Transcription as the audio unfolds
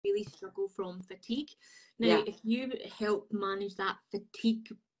really struggle from fatigue. Now, Yeah. if you help manage that fatigue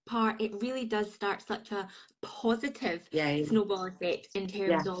part, it really does start such a positive Yeah. snowball effect in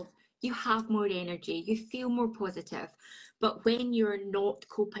terms Yeah. of you have more energy, you feel more positive. But when you're not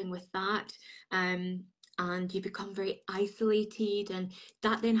coping with that, and you become very isolated, and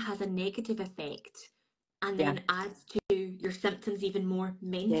that then has a negative effect and Yeah. then adds to your symptoms even more Yeah.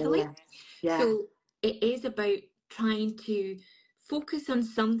 mentally. Yeah. Yeah. So it is about trying to focus on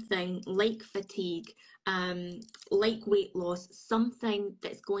something like fatigue, like weight loss, something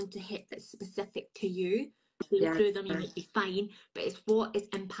that's going to hit that's specific to you. Go Yeah. through them, you might be fine, but it's what is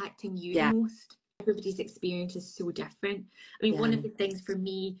impacting you the Yeah. most. Everybody's experience is so different. I mean, one Yeah. of the things for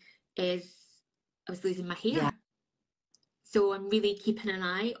me is I was losing my Yeah. hair. So I'm really keeping an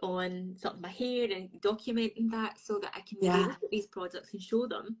eye on sort of my hair and documenting that so that I can really Yeah. look at these products and show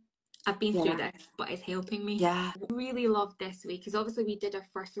them. I've been through Yeah. this, but it's helping me. Yeah. I really loved this week because obviously we did our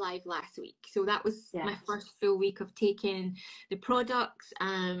first live last week. So that was Yeah. my first full week of taking the products,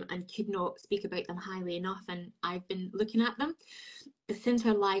 and could not speak about them highly enough. And I've been looking at them. But since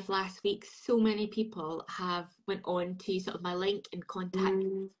our live last week, so many people have went on to sort of my link and contact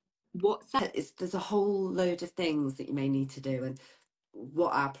WhatsApp. There's a whole load of things that you may need to do, and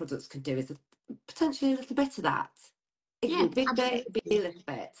what our products can do is potentially a little bit of that. It can Yeah, be big bit, it can be absolutely. a little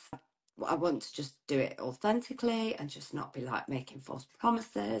bit. I want to just do it authentically and just not be like making false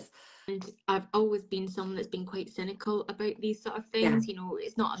promises. And I've always been someone that's been quite cynical about these sort of Yeah. things. You know,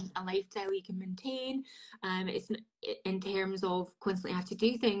 it's not a lifestyle you can maintain. It's in terms of constantly have to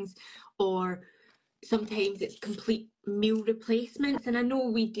do things, or sometimes it's complete meal replacements. And I know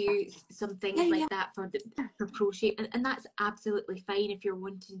we do some Yeah. things Yeah. like that for crochet, and that's absolutely fine if you're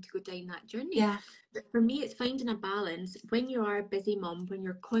wanting to go down that journey. Yeah. But for me, it's finding a balance when you are a busy mum, when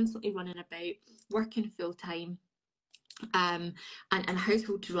you're constantly running about, working full time, and a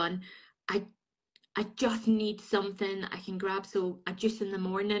household to run. I I just need something I can grab. So a juice in the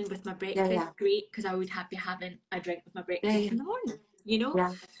morning with my Yeah. breakfast, Yeah. great, because I would be having a drink with my Yeah. breakfast Yeah. in the morning, you know,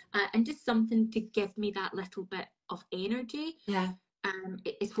 Yeah. and just something to give me that little bit of energy. Yeah.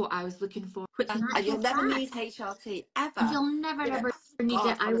 Is what I was looking for, which in And actual you'll never fact, need HRT ever. you'll never You know, ever oh need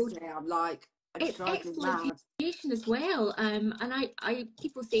God, it. I will. honestly, I'm like, it's It's driving me excellent mad. hydration as well. And I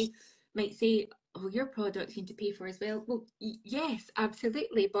people might say, oh, your products need to pay for as well. Well, yes,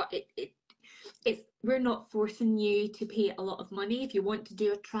 absolutely, but it's we're not forcing you to pay a lot of money. If you want to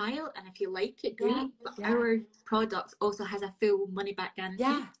do a trial and if you like it, Yeah. great. But Yeah. our products also has a full money back guarantee.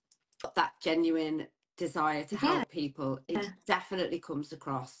 Yeah. Got that genuine desire to Yeah. help people. It definitely comes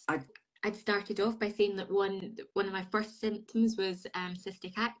across. I'd started off by saying that one of my first symptoms was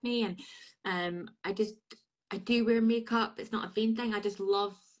cystic acne, and I do wear makeup. It's not a vain thing. I just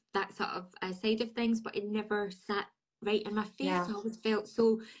love that sort of side of things, but it never sat right in my face. Yeah. I always felt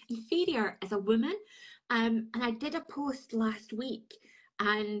so inferior as a woman. And I did a post last week,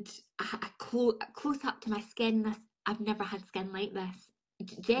 and a close up to my skin. I've never had skin like this,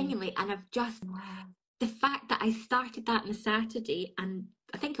 genuinely, and I've just Wow. the fact that I started that on a Saturday and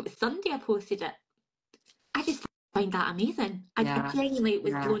I think it was Sunday I posted it, I just find that amazing. I Yeah. genuinely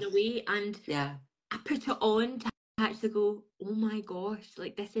was Yeah. blown away, and Yeah. I put it on to actually go, oh my gosh,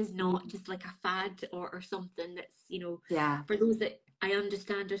 like this is not just like a fad or something that's, Yeah. for those that I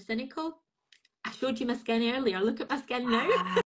understand are cynical. I showed you my skin earlier. Look at my skin now. Wow.